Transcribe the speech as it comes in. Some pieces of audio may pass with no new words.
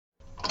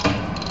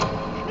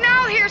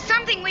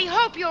something we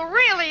hope you'll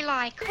really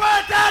like.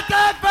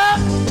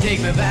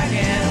 Take me back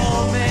and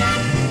hold me,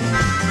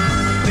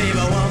 baby,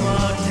 one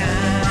more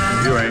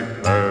time. You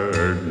ain't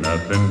heard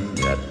nothing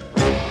yet.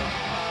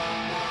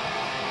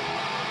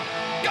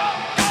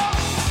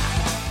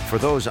 For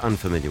those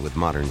unfamiliar with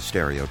modern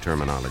stereo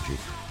terminology,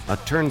 a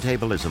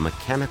turntable is a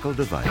mechanical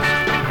device.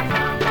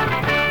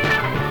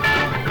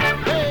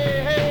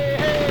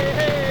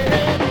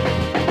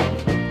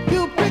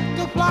 You picked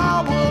the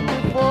flower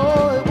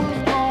before it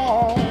was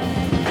gone.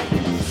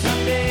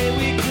 Someday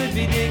we could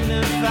be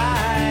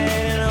dignified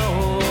and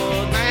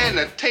old. Man,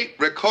 the tape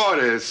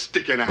recorder is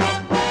sticking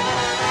out.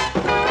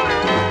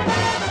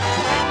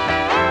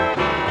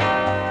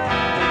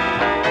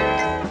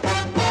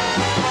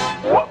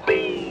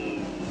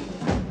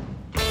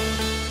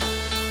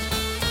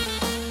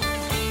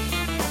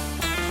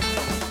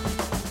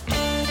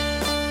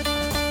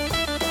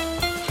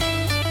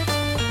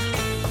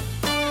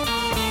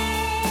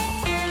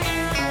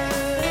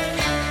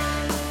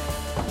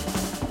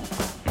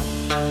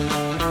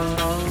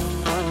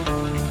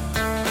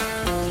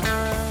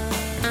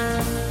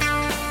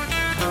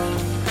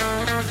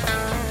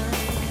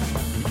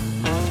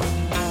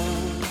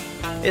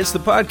 It's the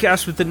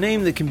podcast with the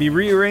name that can be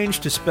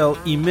rearranged to spell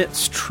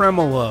emits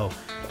tremolo.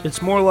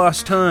 It's More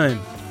Lost Time.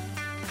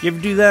 You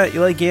ever do that?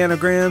 You like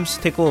anagrams?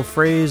 Take a little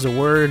phrase, a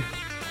word,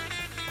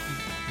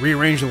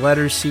 rearrange the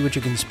letters, see what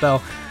you can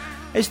spell.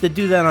 I used to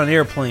do that on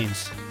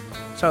airplanes.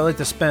 So I like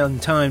to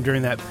spend time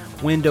during that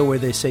window where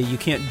they say you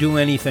can't do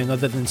anything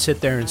other than sit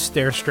there and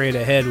stare straight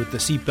ahead with the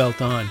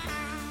seatbelt on.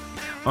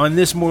 On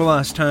this More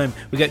Lost Time,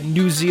 we got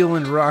New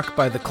Zealand Rock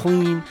by The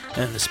Clean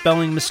and The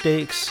Spelling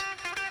Mistakes,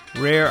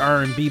 Rare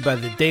R&B by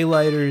The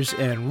Daylighters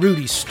and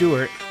Rudy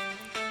Stewart.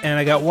 And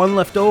I got one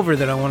left over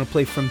that I want to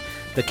play from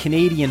the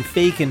Canadian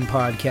Fakin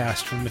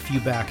podcast from a few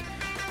back.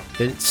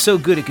 It's so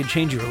good it could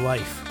change your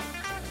life.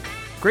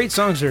 Great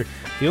songs are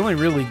the only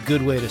really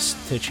good way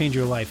to change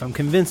your life. I'm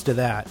convinced of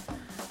that.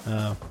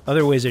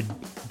 Other ways are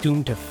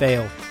doomed to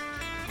fail.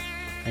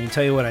 I can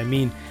tell you what I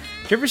mean. Do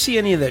you ever see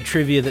any of that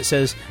trivia that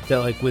says that,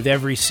 like, with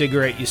every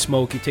cigarette you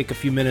smoke, you take a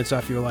few minutes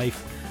off your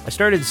life? I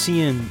started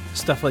seeing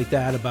stuff like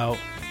that about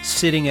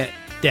sitting at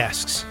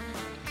desks.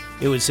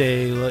 It would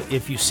say,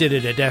 if you sit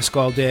at a desk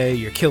all day,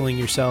 you're killing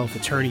yourself,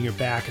 it's hurting your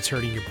back, it's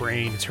hurting your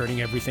brain, it's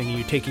hurting everything, and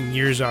you're taking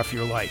years off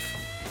your life.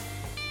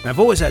 And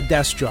I've always had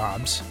desk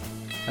jobs.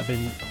 I've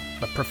been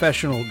a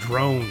professional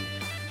drone,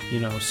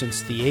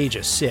 since the age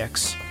of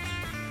 6.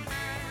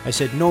 I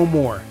said, no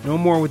more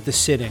with the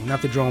sitting,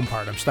 not the drone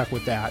part, I'm stuck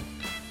with that.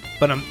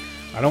 But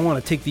I don't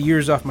want to take the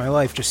years off my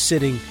life just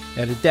sitting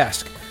at a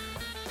desk.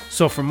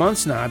 So for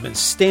months now, I've been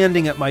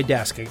standing at my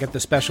desk. I got the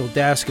special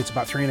desk. It's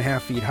about 3.5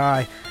 feet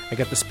high. I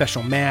got the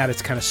special mat.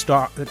 It's kind of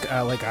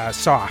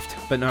soft,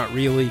 but not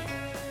really.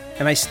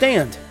 And I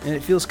stand, and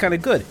it feels kind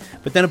of good.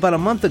 But then about a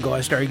month ago,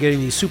 I started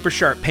getting these super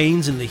sharp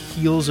pains in the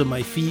heels of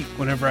my feet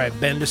whenever I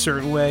bend a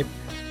certain way.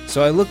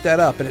 So I looked that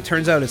up, and it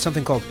turns out it's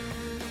something called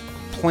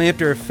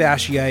plantar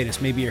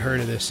fasciitis. Maybe you heard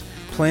of this.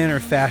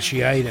 Plantar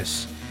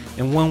fasciitis.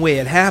 And one way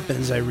it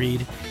happens, I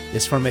read,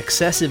 is from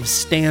excessive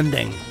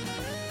standing.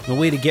 The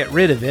way to get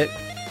rid of it,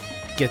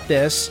 get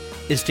this,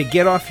 is to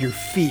get off your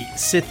feet,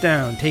 sit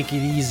down, take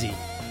it easy.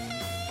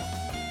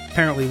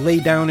 Apparently lay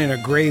down in a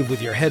grave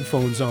with your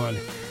headphones on.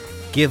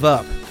 Give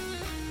up.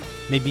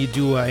 Maybe you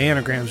do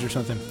anagrams or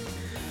something.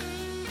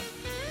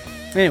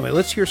 Anyway,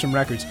 let's hear some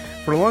records.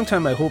 For a long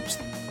time I hoped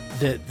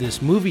that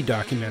this movie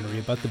documentary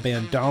about the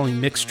band Dolly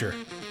Mixture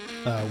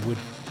would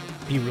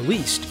be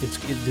released.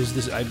 There's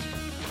this, I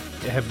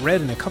have read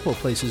in a couple of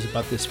places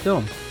about this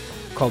film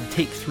called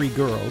Take 3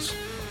 Girls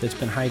that's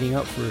been hiding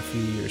out for a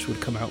few years, would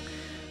come out.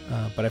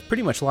 But I've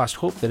pretty much lost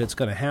hope that it's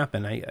going to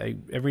happen. I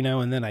every now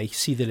and then I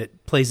see that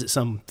it plays at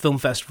some film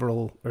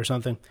festival or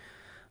something.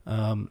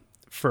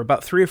 For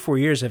about 3 or 4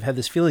 years, I've had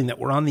this feeling that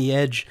we're on the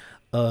edge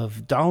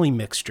of Dolly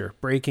Mixture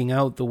breaking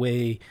out the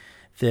way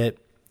that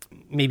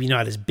maybe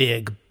not as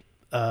big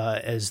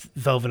as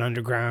Velvet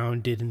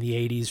Underground did in the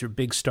 80s or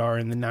Big Star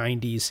in the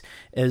 90s,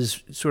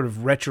 as sort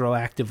of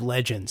retroactive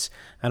legends.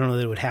 I don't know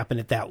that it would happen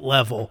at that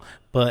level,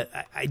 but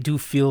I do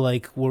feel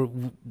like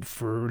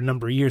for a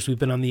number of years we've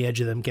been on the edge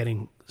of them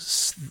getting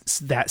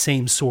that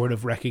same sort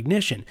of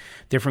recognition.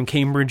 They're from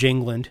Cambridge,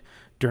 England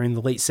during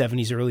the late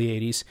 70s, early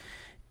 80s,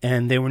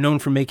 and they were known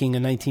for making a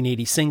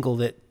 1980 single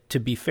that, to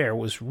be fair,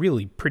 was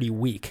really pretty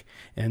weak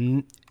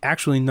and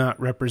actually not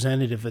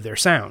representative of their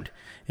sound.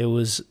 It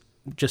was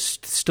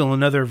just still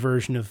another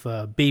version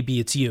of Baby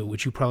It's You,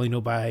 which you probably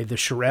know by the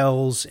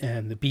Shirelles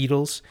and the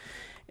Beatles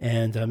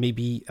and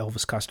maybe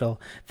Elvis Costello.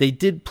 They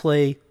did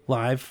play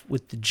live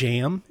with the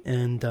Jam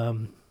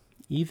and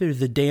either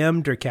The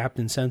Damned or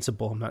Captain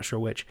Sensible, I'm not sure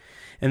which.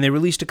 And they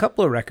released a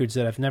couple of records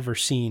that I've never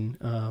seen.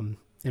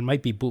 It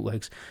might be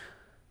bootlegs.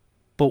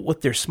 But what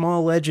their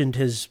small legend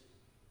has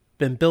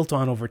been built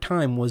on over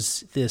time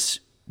was this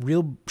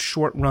real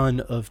short run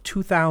of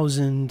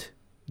 2,000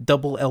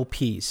 double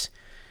LPs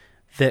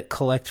that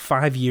collect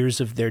 5 years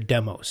of their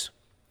demos.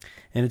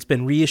 And it's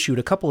been reissued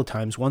a couple of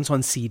times, once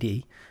on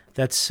CD,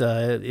 That's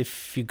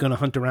if you're going to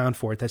hunt around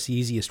for it, that's the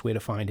easiest way to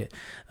find it.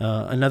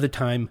 Another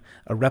time,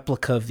 a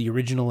replica of the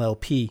original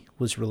LP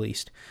was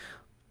released.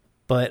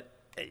 But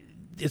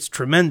it's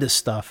tremendous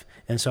stuff,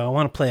 and so I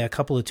want to play a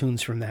couple of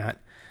tunes from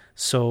that.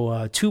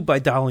 So, two by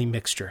Dolly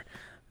Mixture.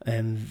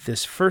 And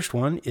this first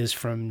one is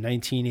from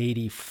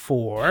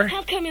 1984.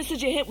 How come you're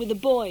such a hit with the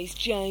boys,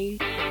 Jane?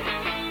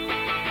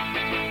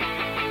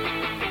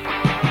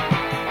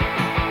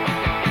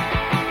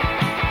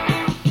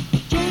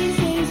 Jane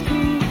says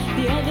cool,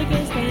 the other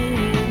girl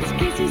stands,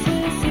 kisses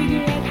her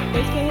cigarette,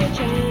 waits for her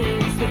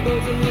chance. The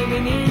boys are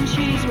moving in,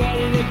 she's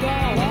ready to go,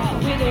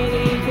 with all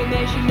the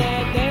information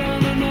that they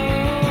want to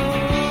know.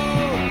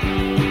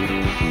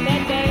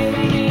 That they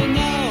want to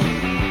know.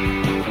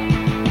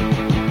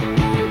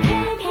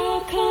 How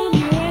come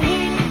you're a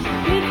hit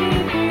with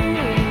the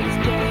boys,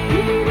 Jane?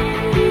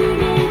 You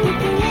know that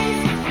the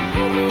rest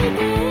of the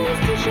girls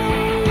to show.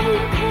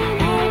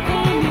 How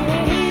come you're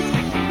a hit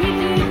with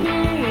the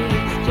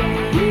boys,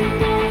 Jane?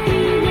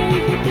 You know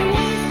that the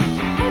rest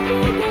of the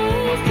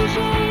girls to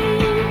show.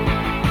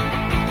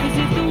 Is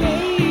it the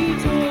way you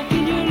talk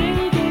in your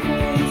little girl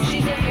voice?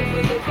 She's a hit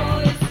with the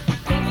boys,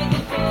 hit with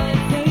the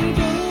boys. Though you're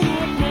grown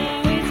up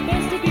now, it's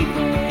best to be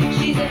boys.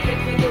 She's a hit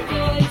with the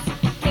boys,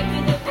 hit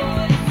with the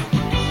boys.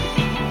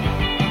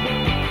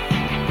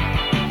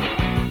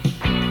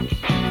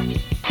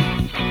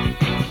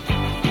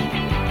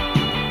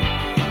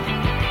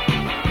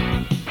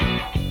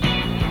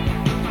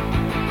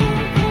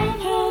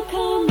 How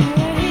come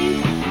you're a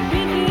hit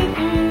with the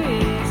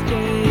boys,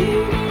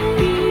 Jane?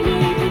 You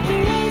know that the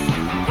rest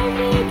of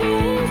the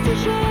girls to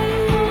show.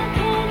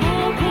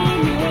 How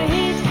come you're a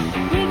hit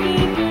with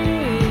the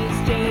boys,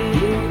 Jane?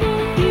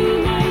 You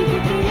know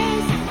that the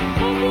rest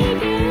of the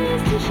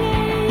girls to show.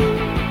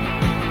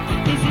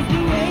 This is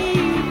the way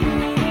you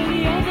pull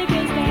the other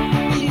girls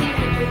down. She's a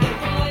hit with the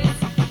boys,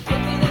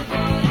 hit with the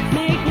boys.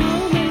 Make no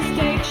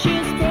mistake,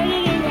 she'll spread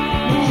it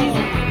around. She's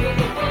a hit with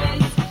the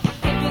boys,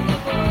 hit with the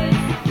boys.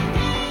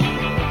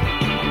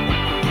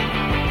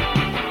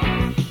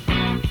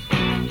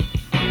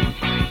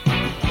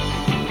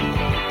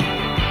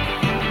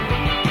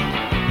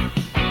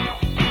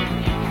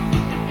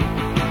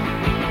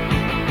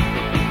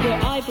 Your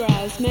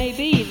eyebrows may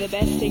be the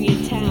best thing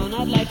in town.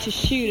 I'd like to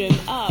shoot 'em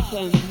up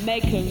and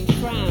make 'em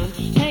frown.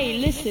 Hey,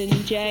 listen,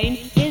 Jane,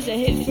 here's a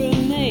hit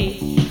from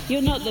me.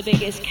 You're not the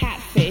biggest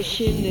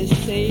catfish in the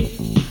sea.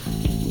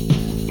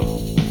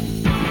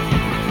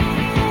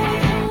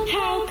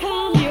 How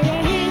come you're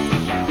a hit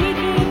with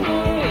the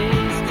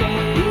boys,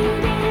 Jane?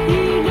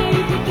 You know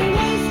that the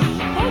rest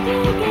of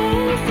the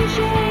girls to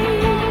show.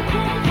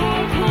 How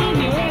come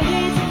you're a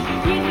hit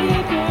with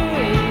the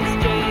boys,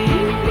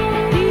 Jane?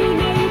 You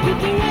know that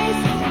the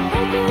rest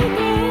of the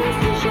girls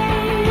to show.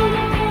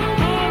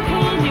 How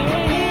come you're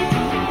a hit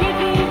with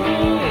the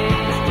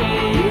boys,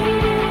 Jane?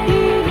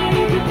 You know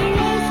that the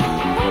rest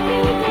of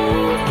the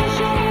girls to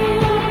show.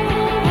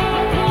 How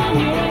come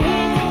you're a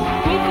hit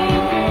with the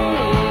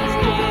boys,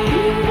 Jane?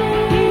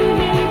 You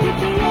know that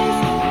the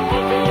rest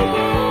of the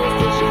girls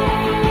to show.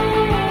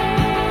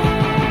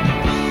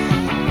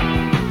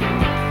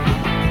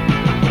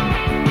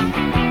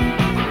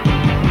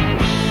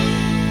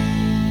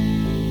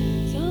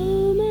 So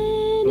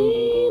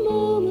many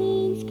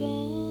moments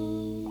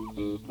gone,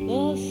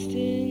 lost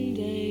in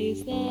days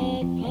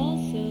that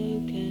pass so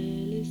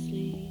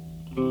carelessly.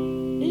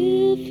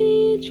 If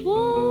each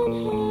one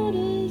had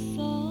a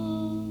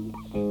song,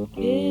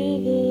 hear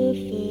the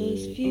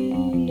first few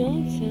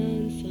notes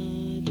and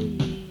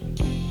suddenly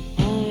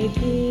I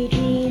could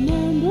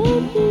remember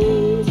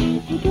things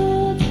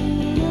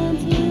forgotten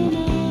until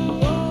now.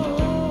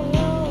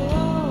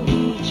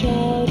 Reach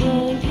out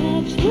and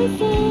catch the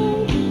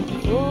sound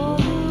before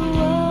the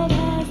world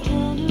has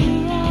turned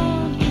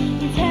around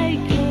and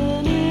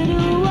taken it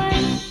away.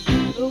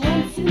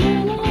 Once in a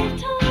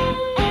lifetime,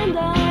 and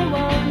I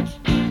won't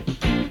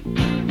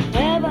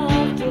ever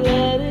have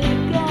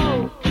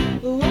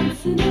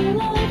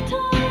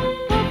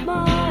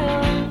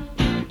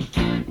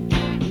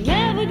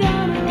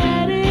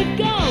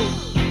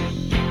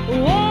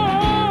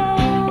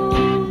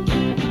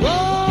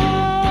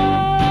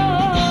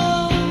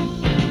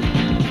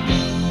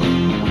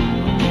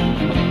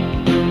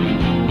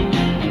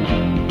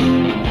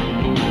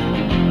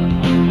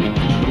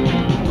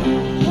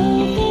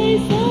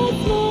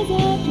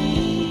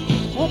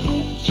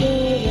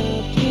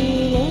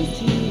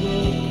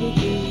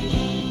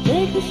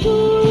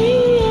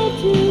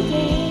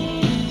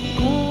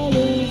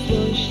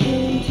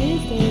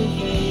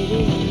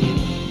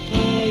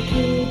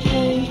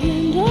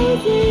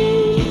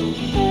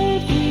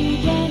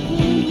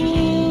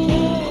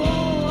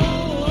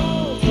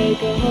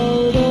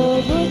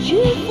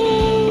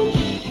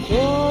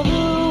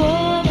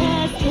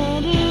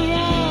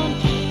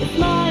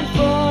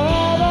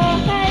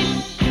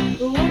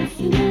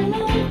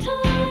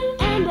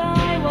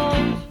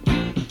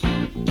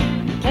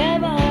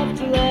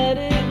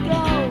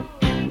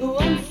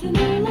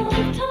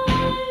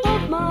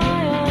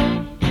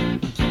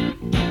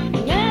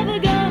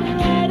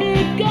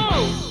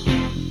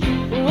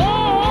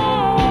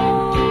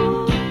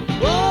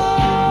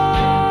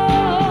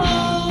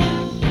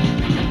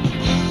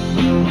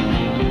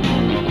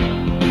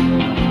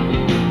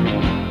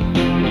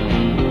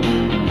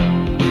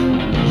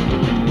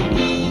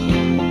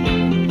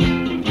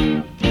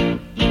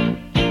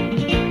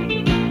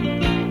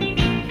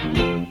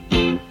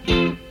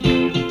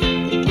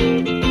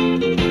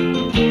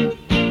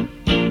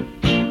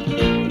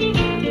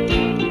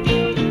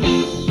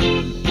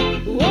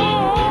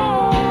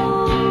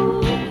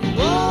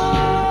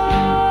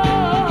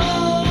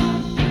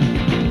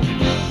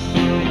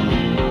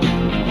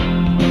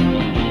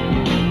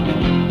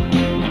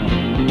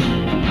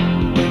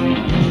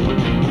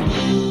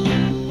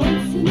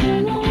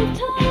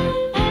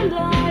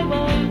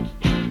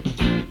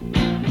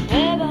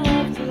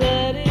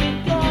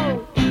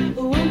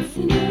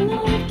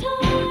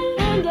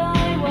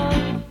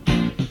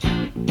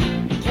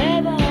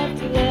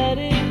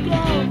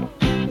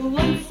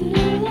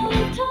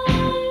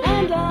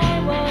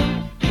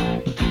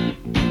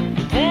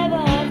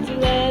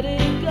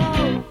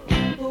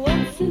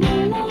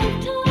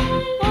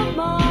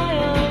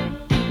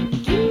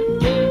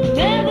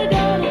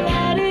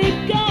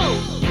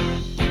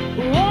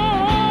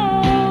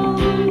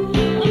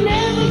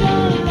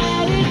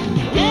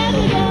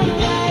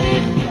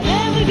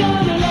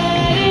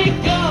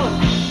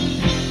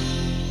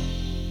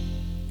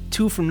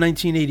two from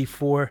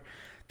 1984.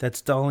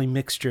 That's Dolly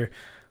Mixture,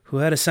 who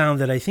had a sound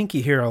that I think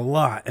you hear a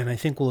lot, and I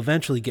think will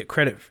eventually get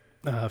credit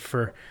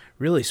for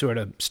really sort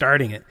of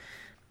starting it.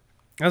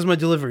 How's my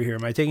delivery here?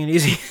 Am I taking it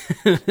easy?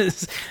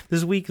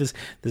 This week, this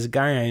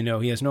guy I know,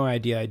 he has no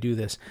idea I do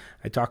this.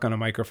 I talk on a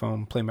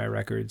microphone, play my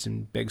records,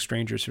 and beg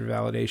strangers for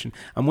validation.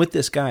 I'm with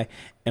this guy,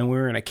 and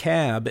we're in a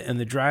cab, and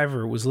the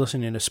driver was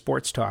listening to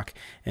sports talk,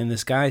 and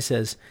this guy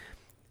says,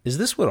 "Is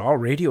this what all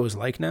radio is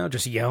like now?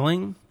 Just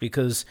yelling?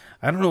 Because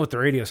I don't know what the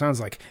radio sounds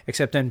like,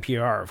 except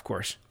NPR, of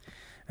course."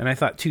 And I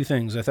thought two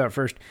things. I thought,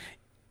 first,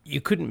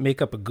 you couldn't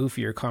make up a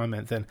goofier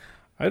comment than,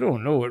 "I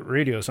don't know what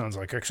radio sounds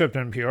like, except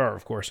NPR,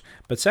 of course."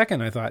 But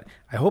second, I thought,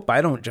 I hope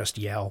I don't just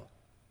yell.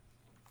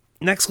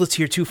 Next, let's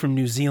hear two from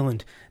New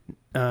Zealand.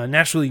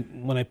 Naturally,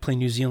 when I play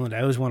New Zealand,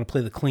 I always want to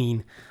play the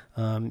clean,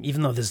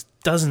 even though there's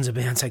dozens of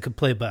bands I could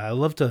play, but I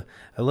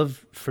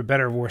love, for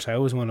better or worse, I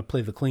always want to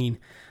play the clean,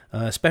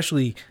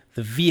 especially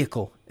the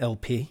Vehicle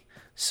LP.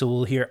 So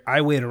we'll hear I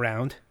Wait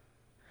Around,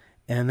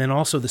 and then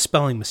also the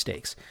spelling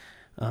mistakes.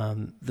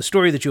 The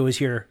story that you always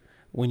hear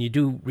when you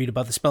do read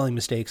about the spelling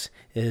mistakes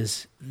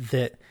is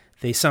that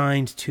they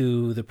signed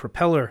to the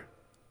Propeller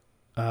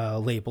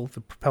label,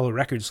 the Propeller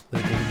Records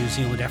label in New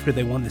Zealand after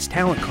they won this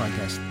talent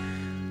contest.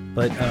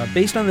 But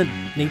based on the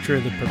nature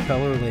of the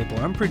Propeller label,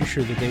 I'm pretty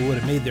sure that they would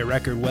have made their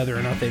record whether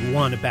or not they'd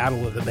won a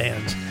battle of the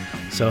bands.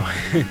 So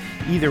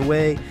either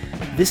way,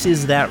 this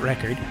is that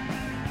record.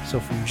 So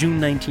from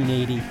June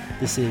 1980,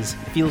 this is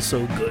Feel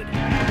So Good.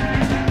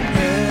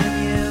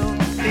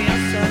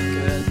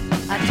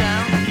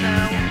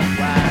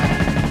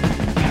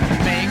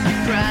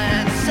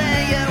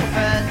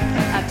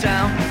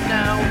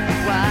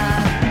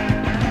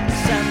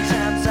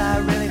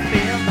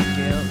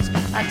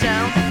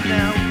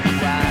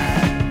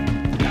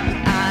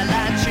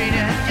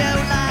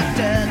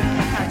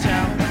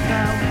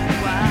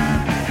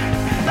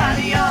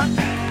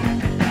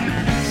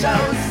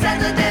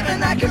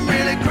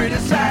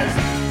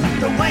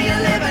 The way you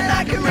live and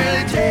I can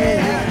really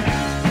tell.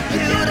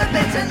 You're the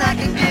best and I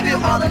can give you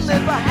all the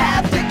lip I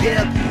have to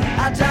give.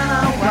 I don't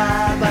know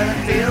why, but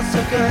it feels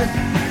so good.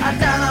 I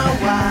don't know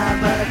why,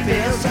 but it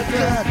feels so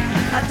good.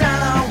 I don't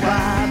know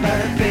why, but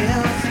it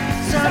feels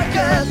so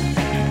good.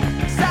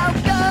 So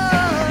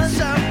good,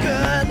 so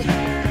good,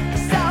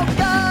 so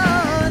good.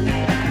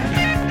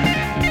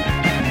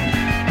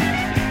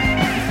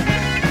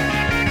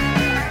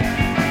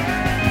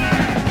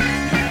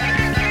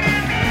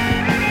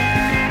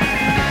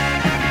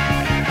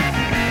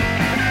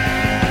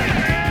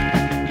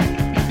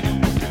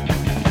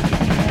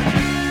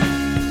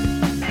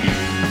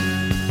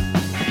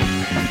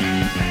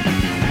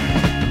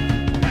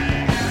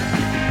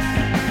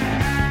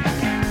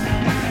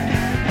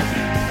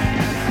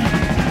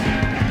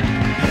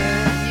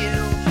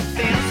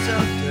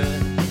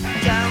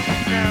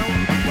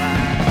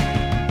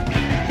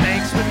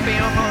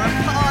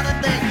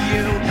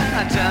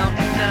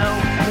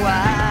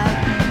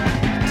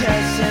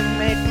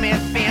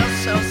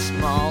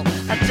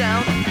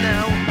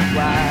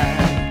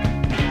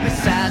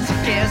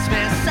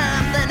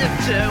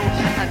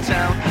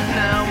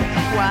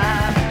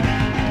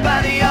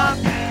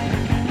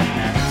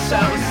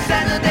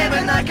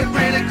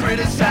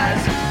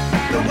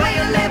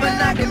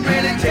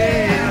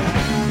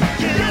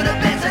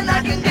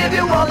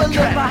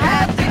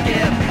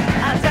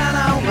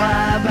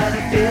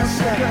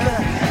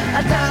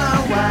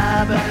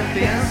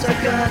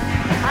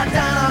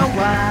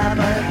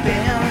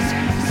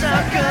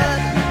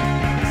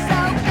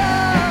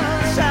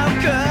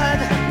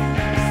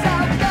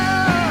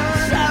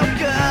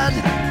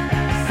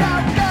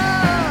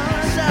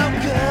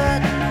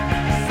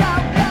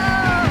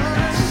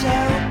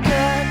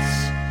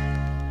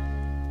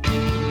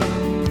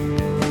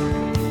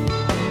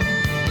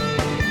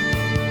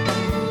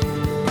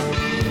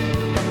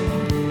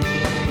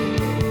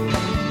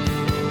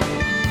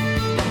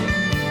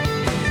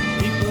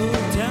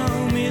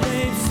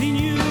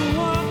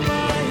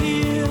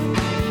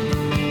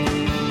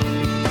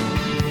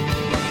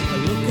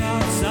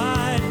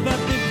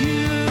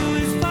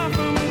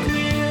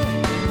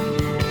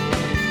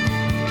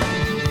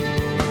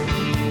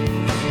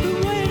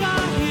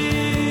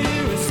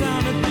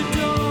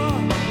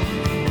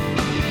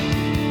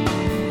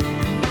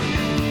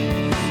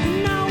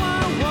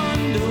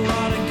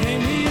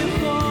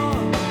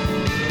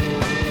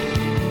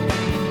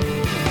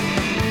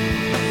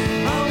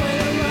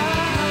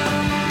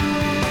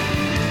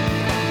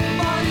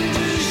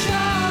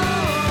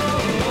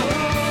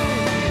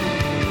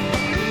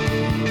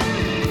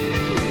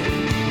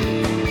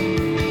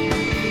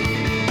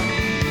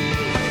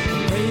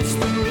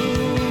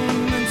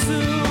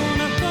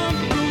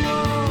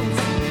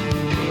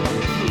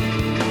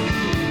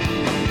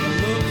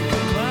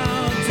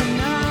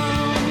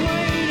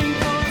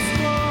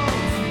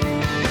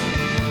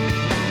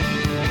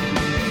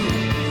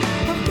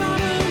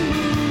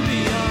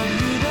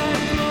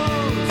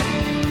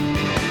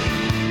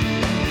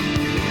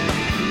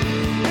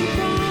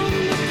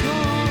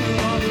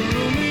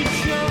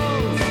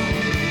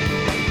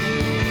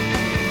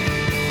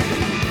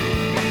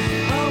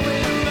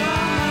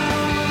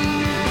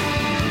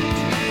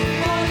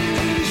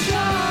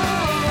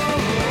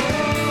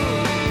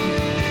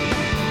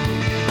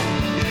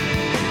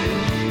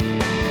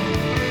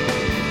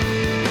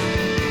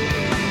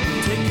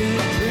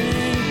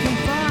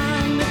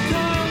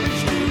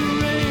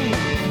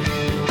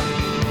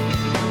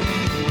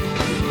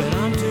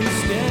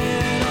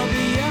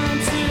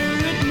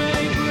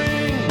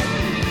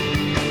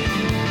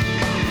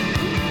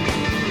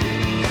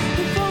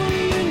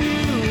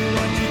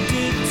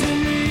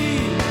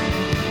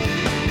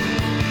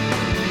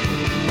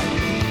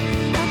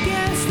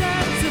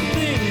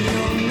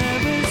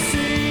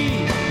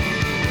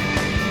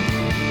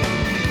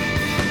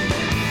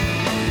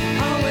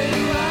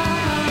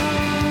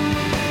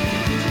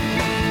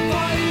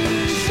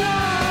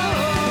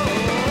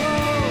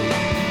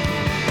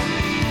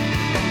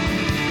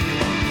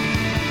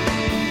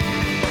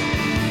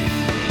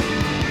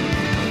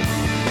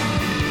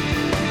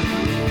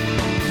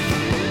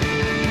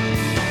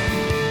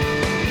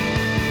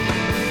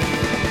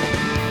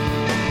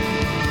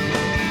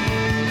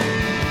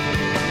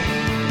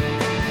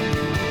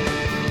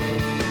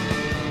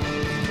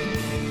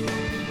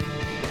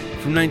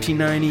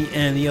 1990,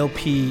 and the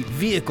LP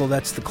Vehicle,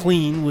 that's The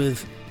Clean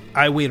with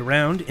I Wait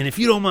Around. And if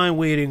you don't mind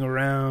waiting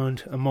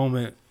around a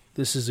moment,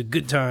 this is a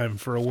good time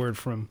for a word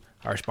from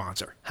our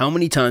sponsor. How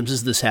many times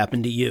has this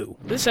happened to you?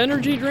 This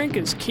energy drink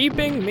is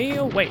keeping me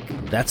awake.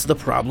 That's the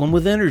problem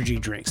with energy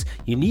drinks.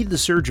 You need the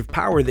surge of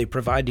power they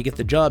provide to get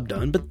the job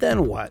done, but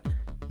then what?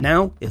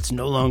 Now, it's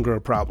no longer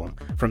a problem.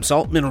 From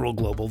Salt Mineral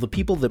Global, the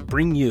people that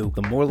bring you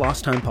the More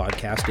Lost Time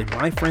podcast and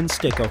My Friend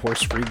Stick, a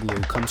horse-free glue,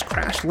 comes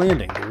Crash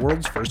Landing, the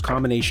world's first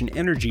combination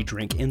energy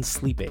drink and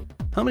sleep aid.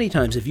 How many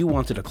times have you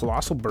wanted a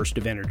colossal burst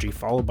of energy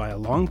followed by a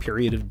long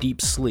period of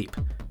deep sleep?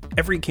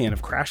 Every can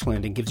of Crash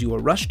Landing gives you a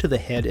rush to the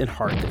head and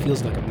heart that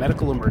feels like a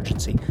medical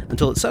emergency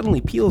until it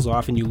suddenly peels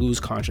off and you lose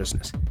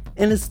consciousness.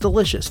 And it's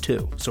delicious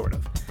too, sort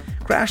of.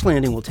 Crash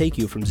Landing will take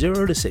you from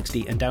 0 to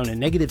 60 and down to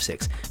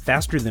 -6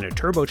 faster than a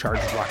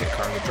turbocharged rocket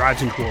car that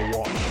drives into a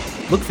wall.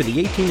 Look for the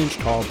 18-inch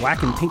tall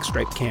black and pink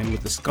striped can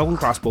with the skull and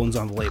crossbones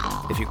on the label.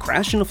 If you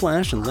crash in a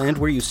flash and land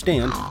where you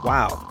stand,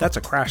 wow, that's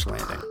a crash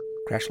landing.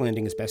 Crash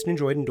Landing is best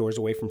enjoyed indoors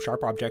away from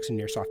sharp objects and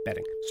near soft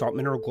bedding. Salt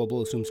Mineral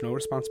Global assumes no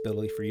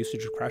responsibility for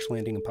usage of Crash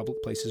Landing in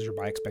public places or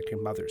by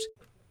expectant mothers.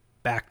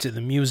 Back to the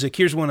music.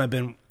 Here's one I've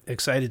been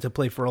excited to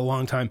play for a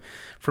long time.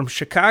 From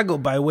Chicago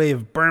by way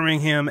of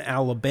Birmingham,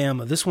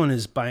 Alabama. This one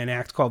is by an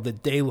act called the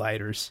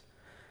Daylighters.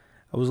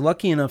 I was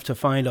lucky enough to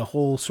find a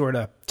whole sort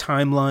of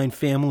timeline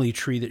family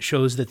tree that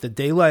shows that the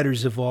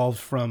Daylighters evolved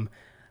from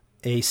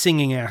a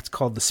singing act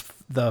called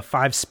the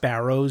Five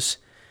Sparrows,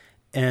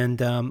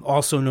 and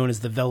also known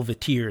as the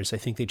Velveteers. I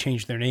think they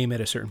changed their name at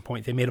a certain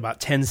point. They made about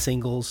 10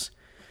 singles,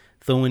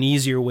 though an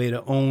easier way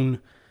to own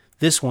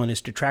this one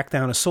is to track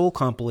down a soul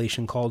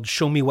compilation called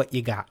Show Me What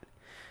You Got.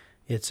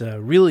 It's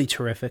really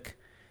terrific,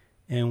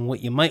 and what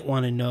you might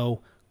want to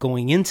know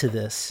going into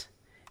this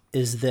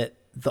is that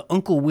the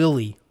Uncle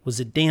Willie was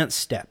a dance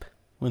step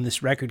when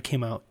this record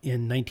came out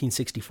in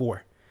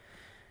 1964.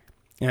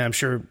 And I'm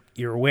sure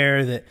you're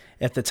aware that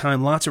at the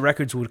time, lots of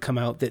records would come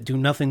out that do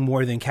nothing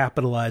more than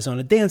capitalize on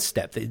a dance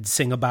step. They'd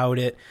sing about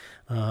it,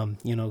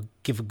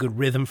 give a good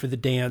rhythm for the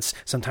dance.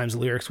 Sometimes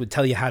lyrics would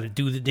tell you how to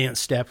do the dance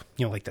step,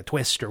 like the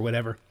twist or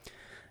whatever.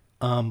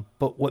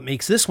 But what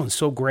makes this one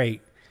so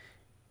great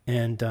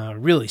and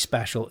really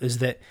special is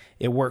that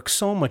it works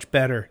so much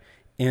better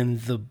in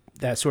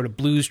that sort of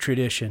blues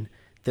tradition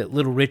that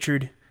Little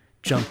Richard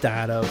jumped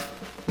out of,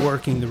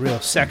 working the real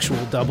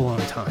sexual double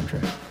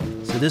entendre.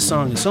 So this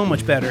song is so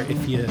much better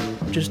if you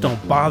just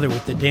don't bother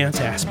with the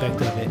dance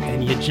aspect of it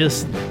and you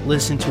just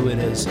listen to it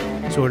as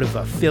sort of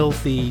a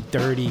filthy,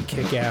 dirty,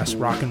 kick-ass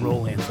rock and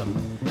roll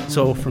anthem.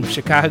 So from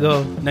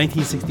Chicago,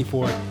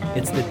 1964,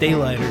 it's the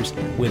Daylighters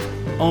with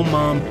Oh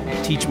Mom,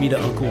 Teach Me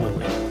to Uncle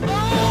Willie.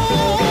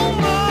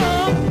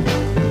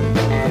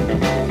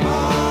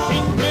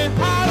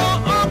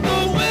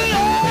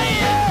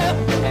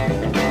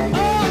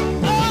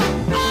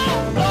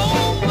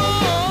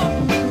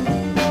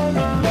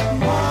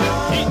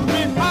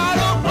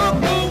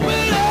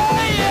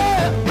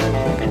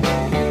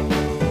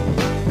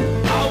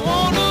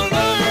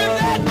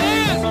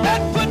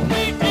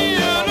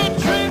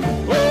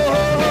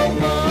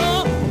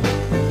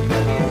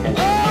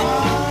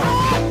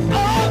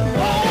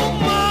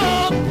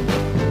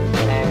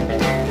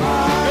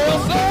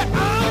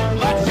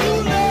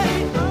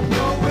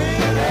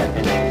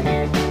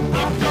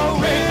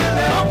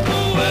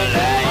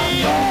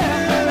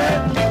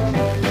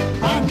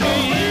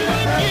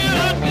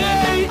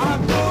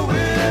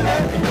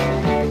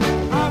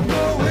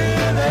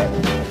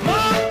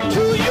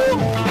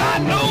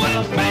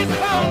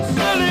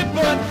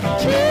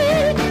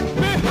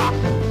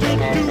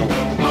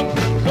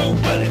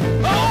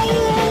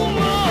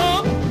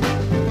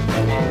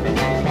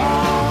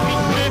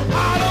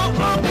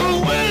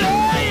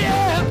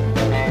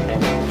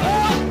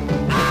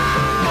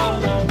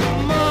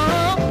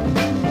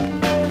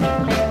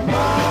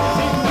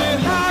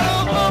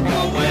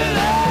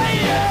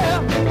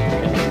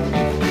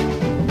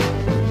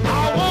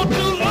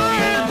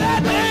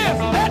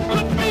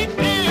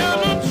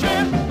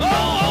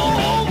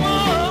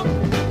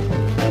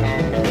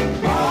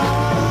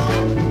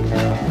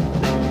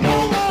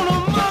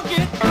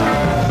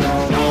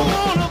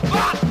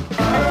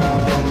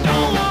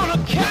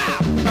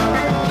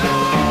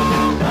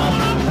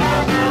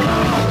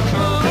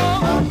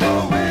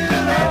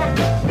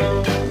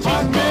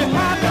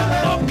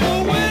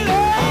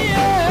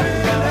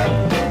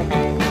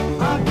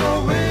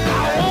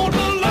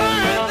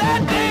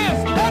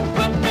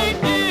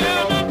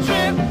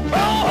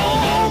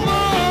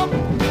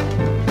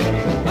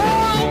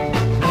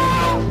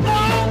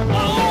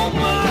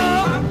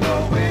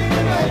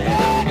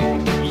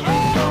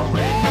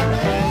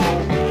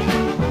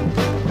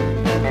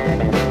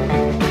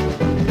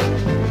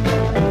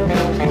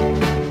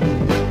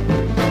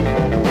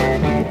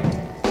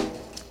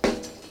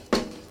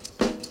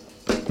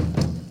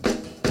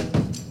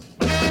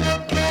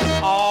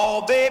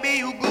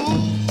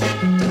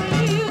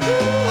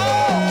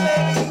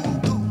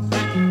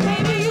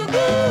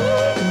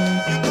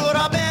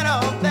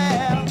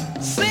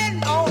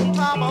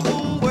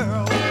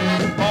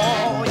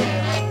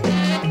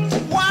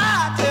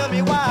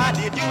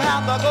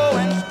 about to go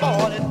and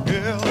spoil it,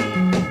 girl.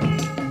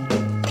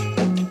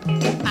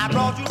 I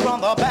brought you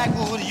from the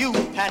backwoods, you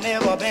had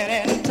never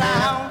been in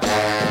town.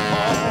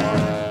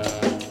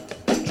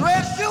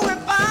 Dressed you in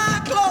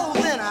fine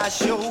clothes and I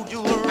showed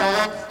you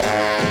around.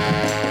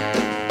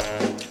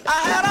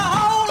 I had a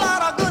whole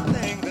lot of good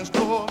things in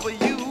store for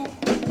you,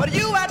 but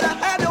you had to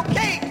have your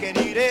cake and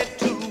eat it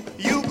too.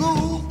 You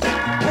goof,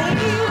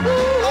 baby you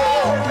goof,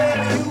 oh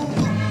baby you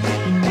goof,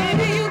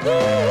 baby you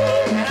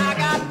goof, and I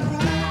got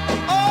proof,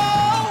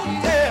 oh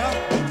yeah,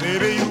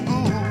 baby you goof.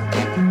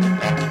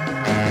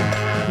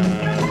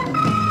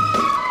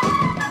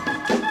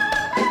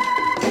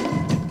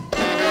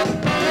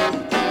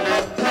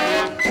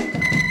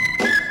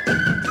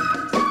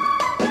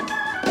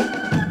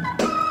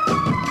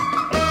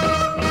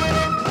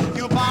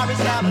 You Barbie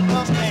Salad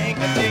Mustang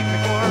can take me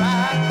for a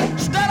ride.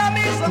 Study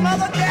me some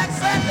other Jack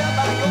Sander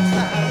by your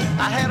side.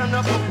 I had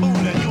enough of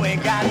fooling, you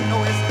ain't got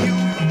no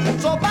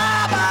excuse. So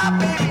bye bye,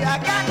 baby, I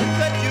got to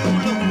cut you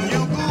loose.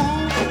 You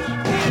goof,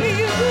 baby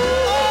you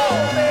goof,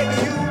 oh baby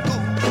you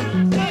goof,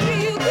 baby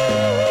you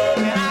goof,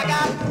 and I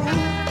got proof,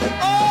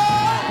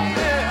 oh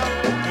yeah,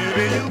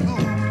 baby you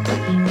goof,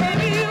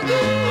 baby you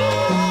goof,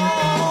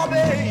 oh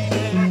baby,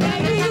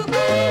 baby you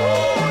goof,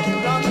 oh you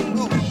done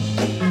goof,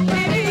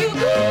 baby you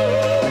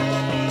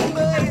goof,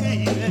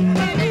 baby,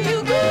 baby you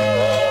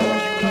goof,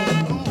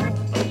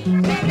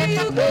 baby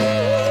you goof.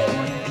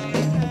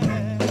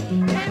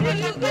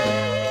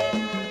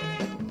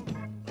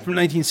 From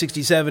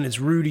 1967, it's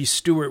Rudy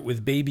Stewart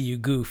with Baby You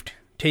Goofed,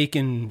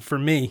 taken for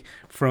me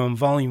from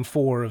Volume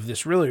 4 of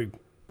this really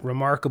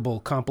remarkable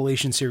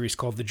compilation series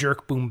called The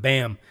Jerk Boom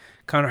Bam.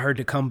 Kind of hard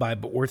to come by,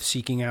 but worth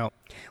seeking out.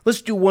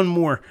 Let's do one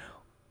more.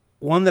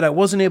 One that I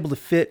wasn't able to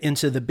fit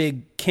into the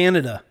big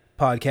Canada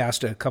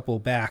podcast a couple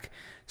back.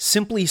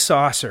 Simply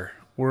Saucer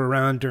were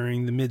around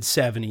during the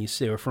mid-70s.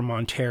 They were from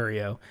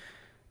Ontario.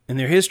 And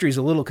their history is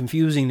a little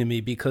confusing to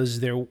me because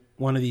they're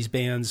one of these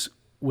bands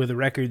with a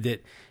record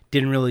that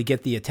didn't really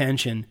get the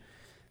attention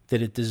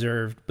that it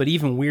deserved. But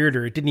even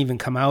weirder, it didn't even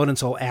come out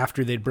until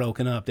after they'd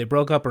broken up. They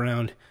broke up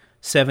around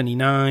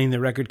 79. The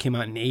record came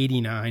out in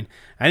 89.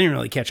 I didn't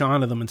really catch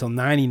on to them until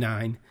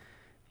 99.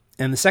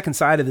 And the second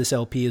side of this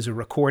LP is a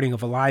recording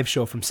of a live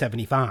show from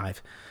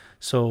 75.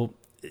 So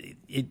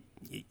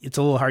it's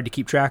a little hard to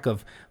keep track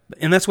of.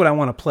 And that's what I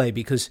want to play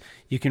because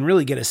you can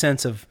really get a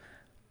sense of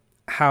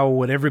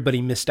what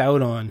everybody missed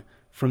out on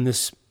from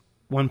this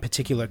one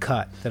particular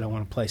cut that I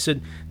want to play. So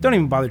don't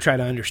even bother trying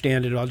to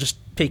understand it. I'll just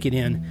take it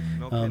in.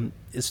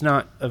 It's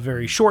not a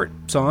very short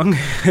song,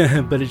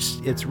 but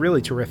it's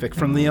really terrific.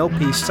 From the LP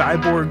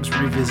Cyborgs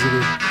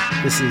Revisited,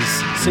 this is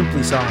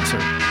Simply Saucer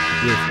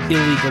with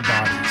Illegal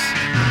Bodies.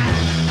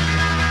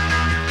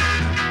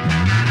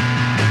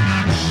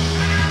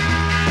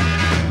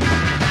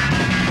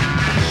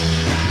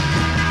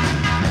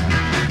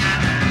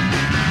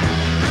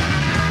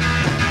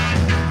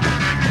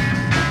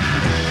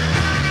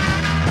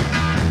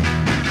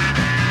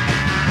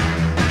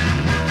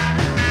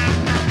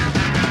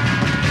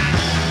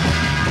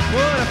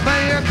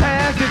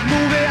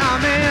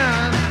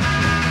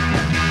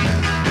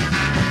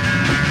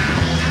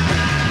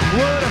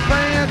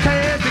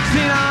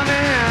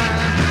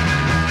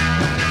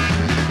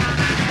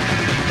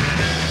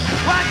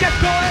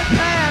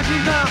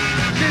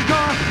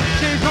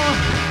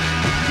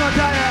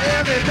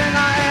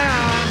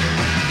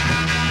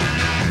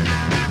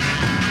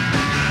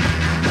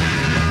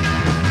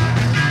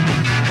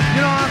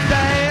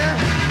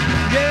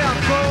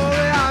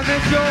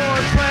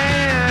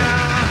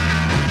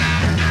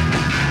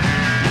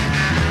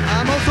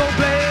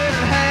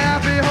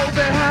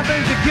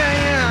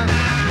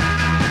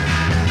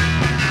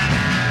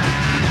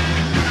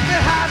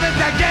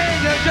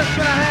 Just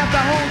gonna have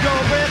to hold your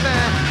breath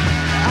and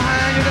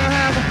you're gonna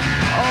have to,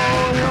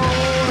 you're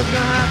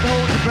gonna have to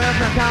hold your breath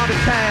and count to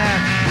 10.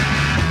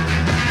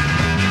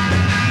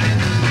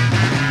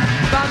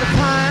 By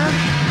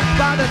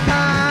the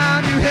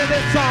time you hear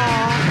this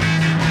song,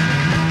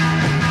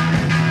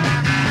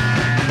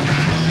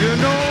 your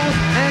nose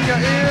and your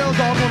ears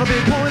are gonna be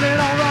pointed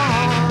all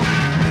wrong.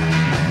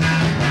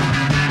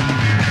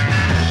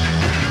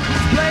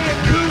 Just play it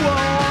cool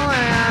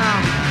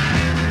and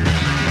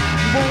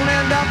you won't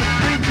end up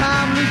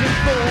I'm losing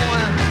for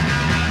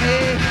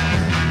hey.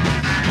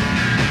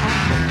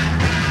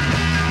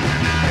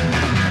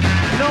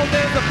 You know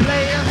there's a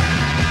place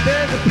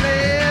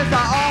I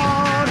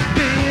ought to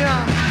be.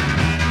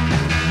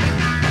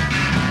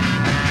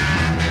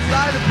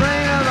 Inside the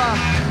brain of a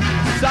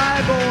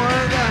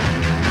cyborg.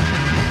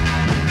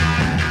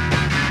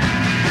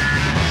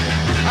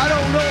 I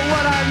don't know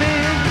what I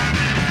mean.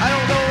 I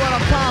don't know what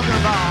I'm talking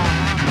about.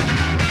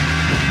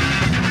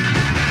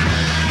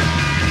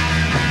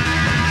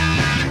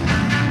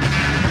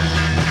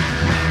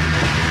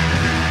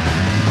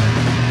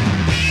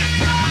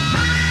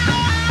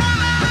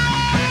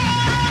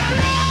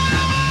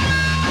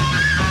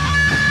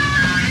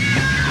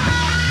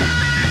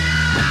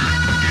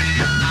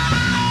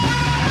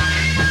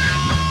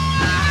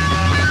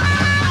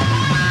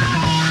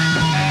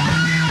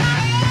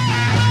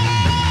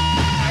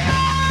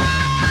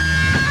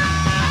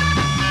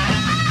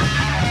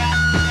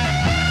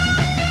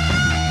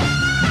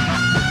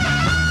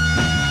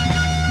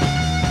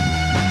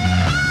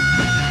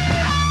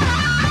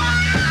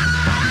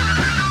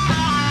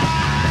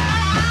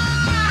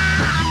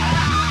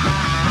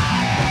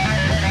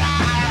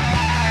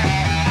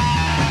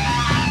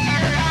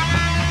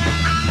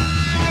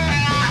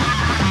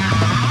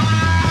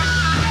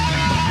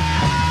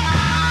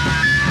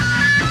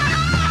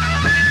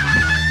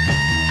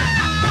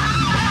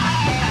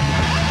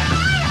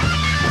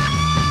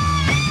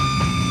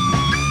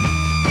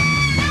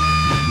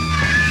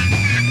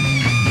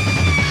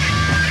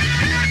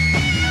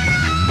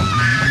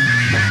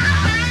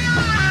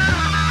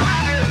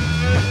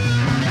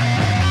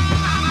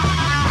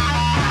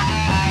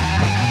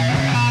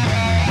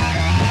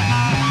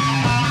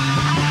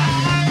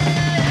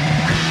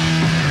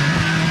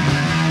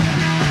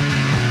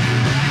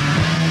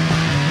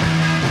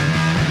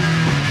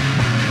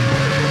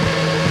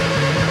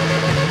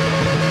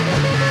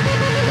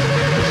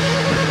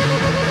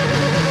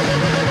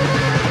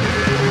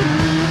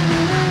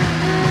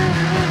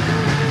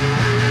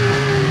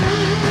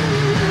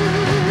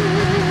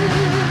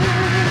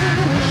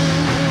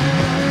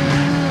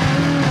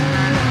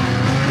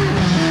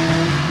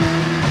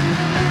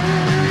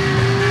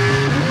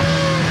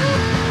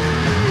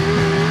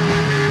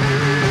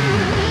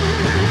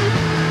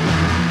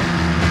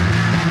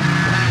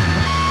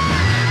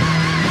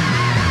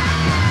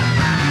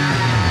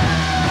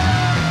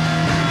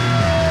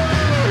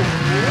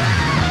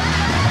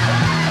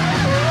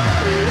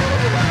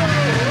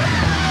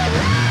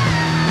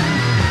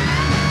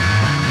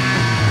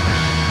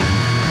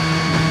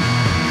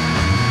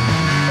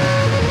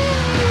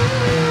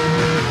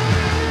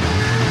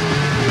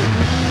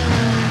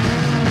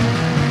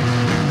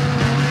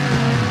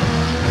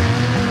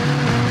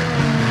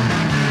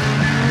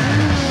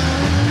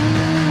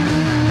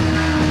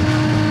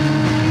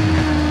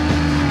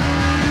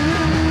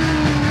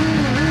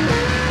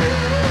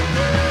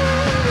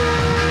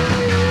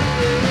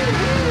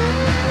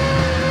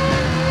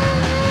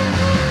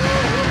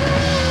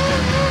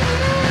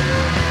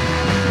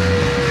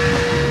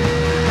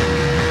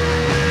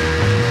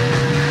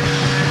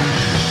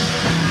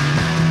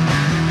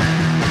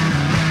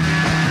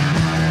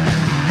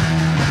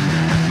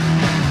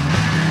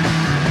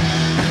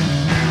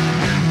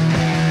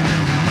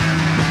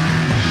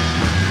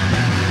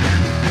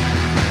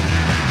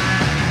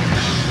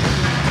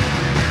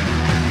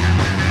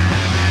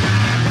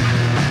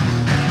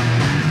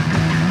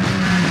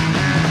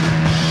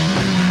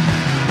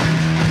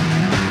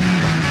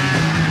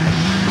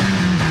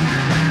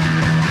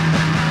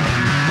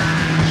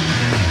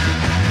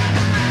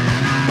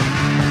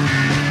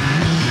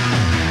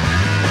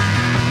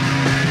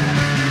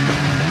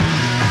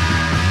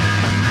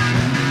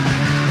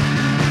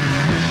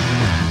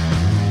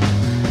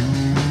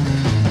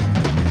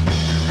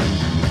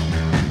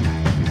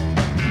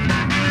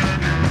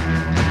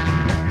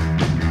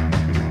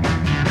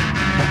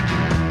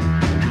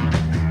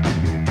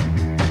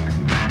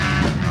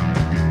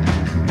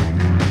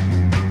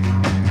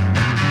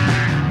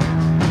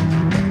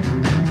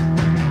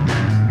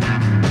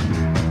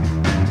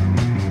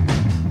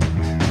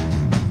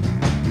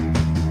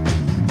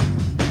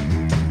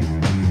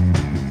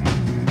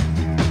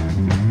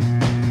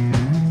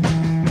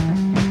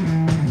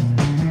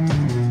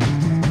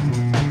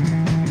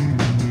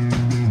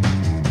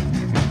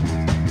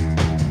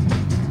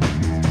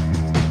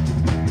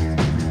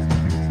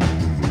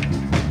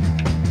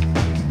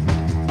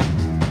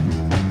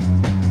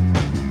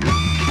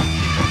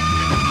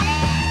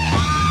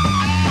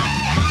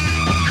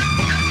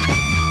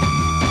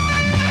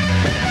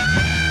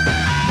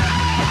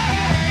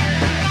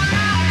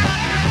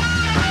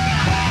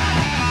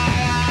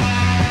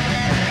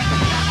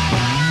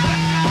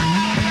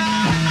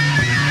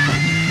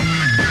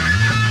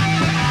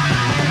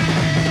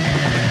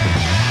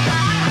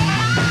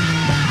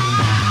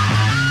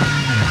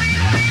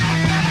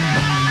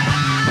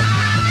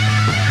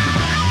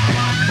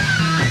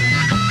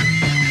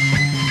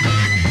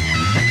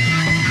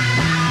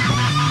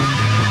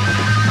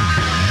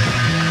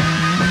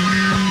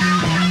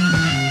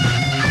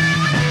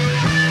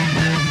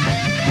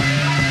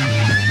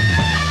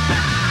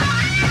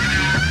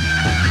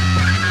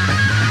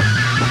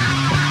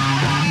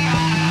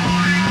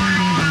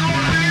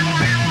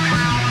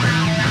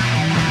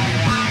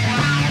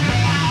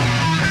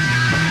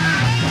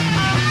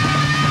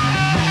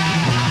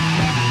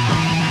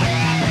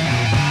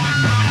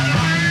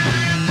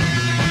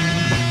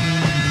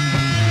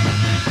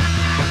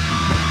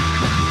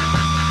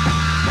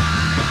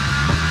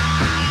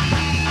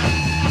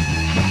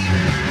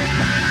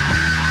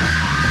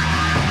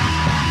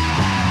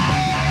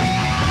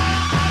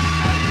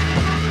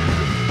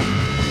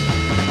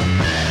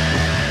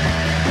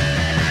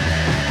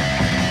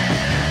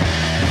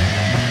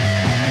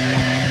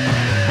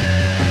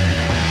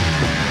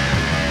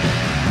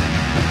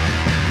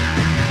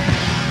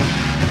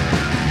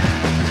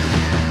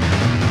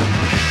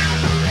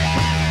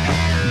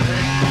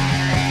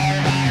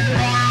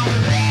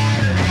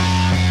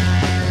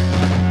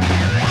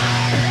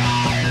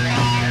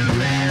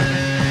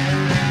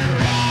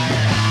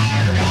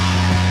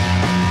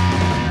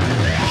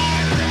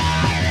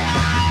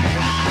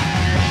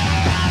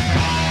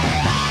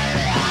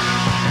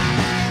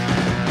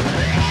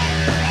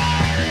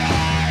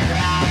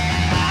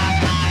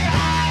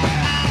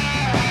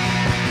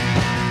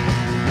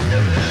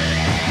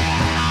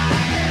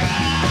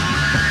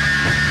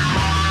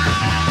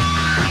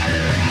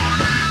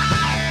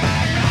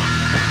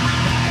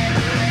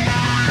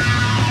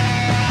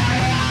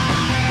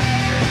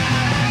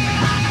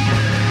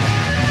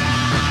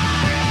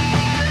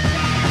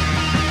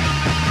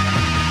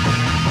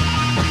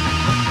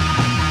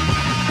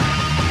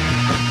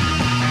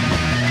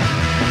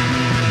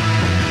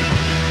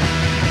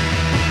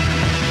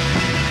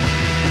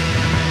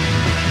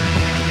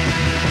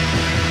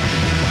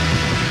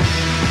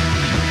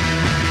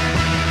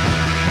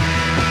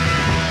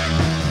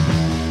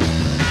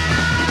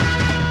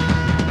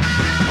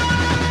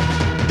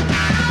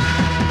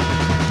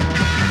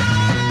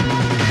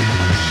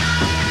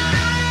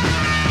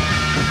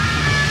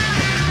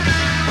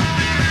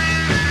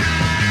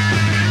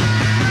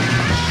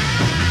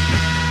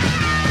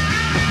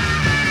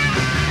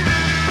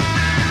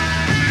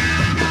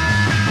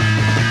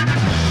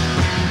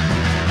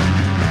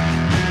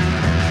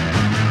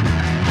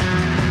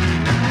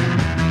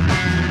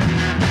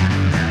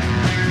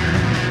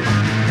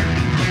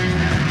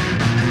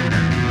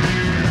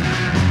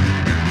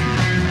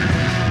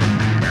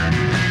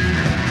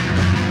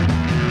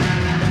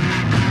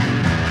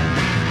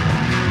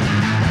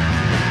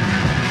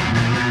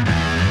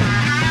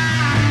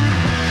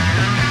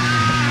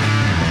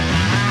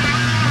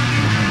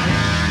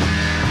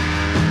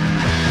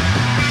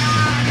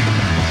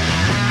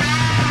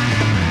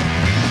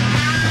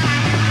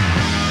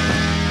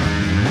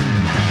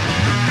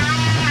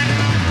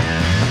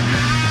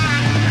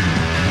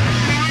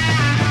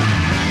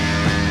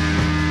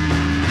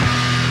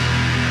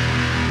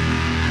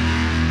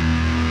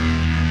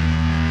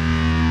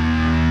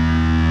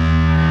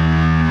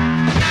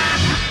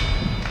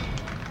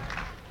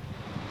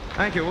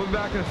 Thank you. We'll be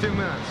back in a few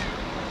minutes.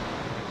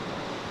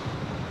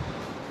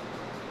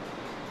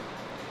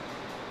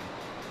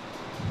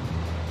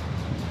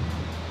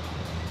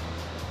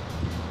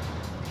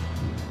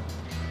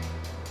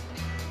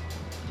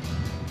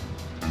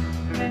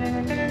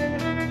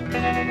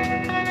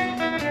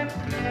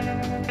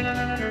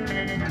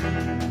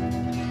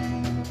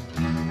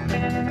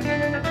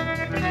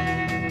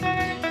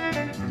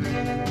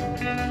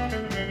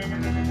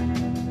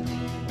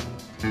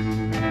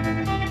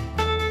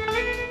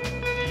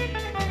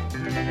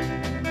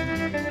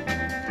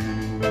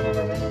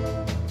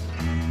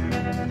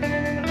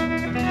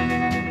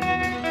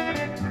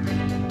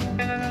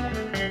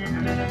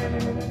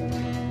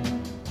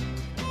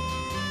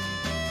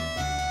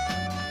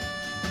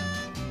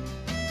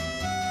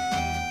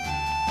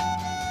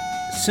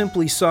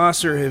 Simply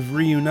Saucer have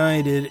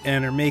reunited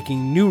and are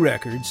making new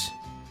records.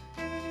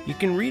 You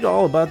can read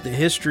all about the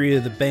history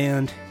of the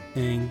band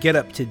and get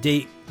up to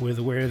date with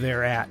where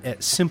they're at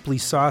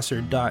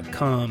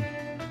simplysaucer.com.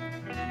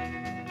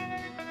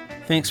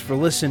 Thanks for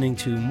listening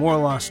to More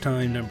Lost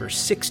Time number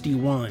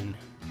 61,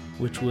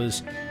 which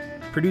was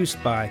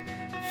produced by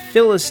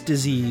Phyllis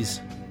Disease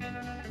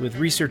with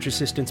research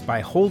assistance by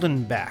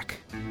Holden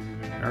Back.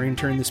 Our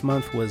intern this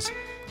month was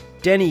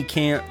Denny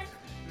Cant.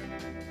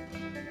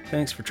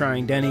 Thanks for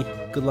trying, Denny.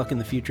 Good luck in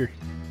the future.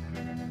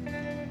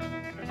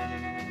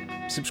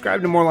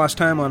 Subscribe to More Lost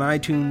Time on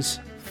iTunes.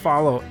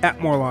 Follow at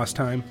More Lost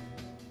Time.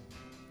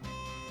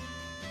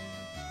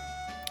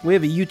 We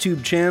have a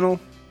YouTube channel,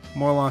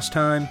 More Lost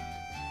Time.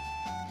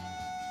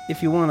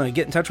 If you want to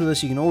get in touch with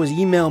us, you can always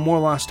email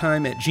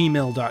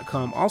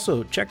morelosttime@gmail.com.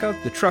 Also, check out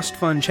the Trust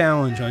Fund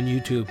Challenge on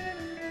YouTube.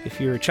 If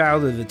you're a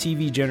child of the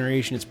TV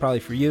generation, it's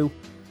probably for you.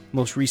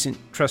 Most recent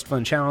Trust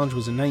Fund Challenge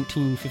was a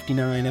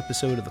 1959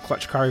 episode of the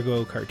Clutch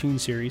Cargo cartoon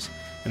series,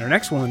 and our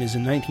next one is a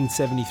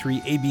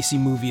 1973 ABC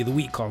movie of the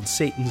week called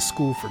Satan's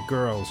School for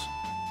Girls.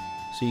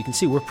 So you can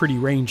see we're pretty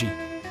rangy.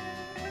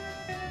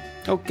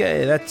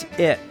 Okay, that's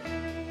it.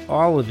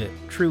 All of it.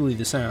 Truly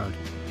the sound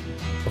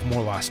of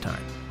More Lost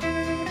Time.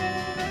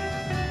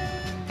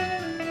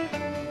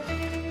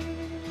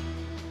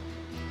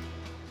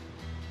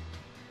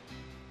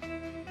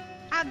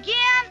 I'll give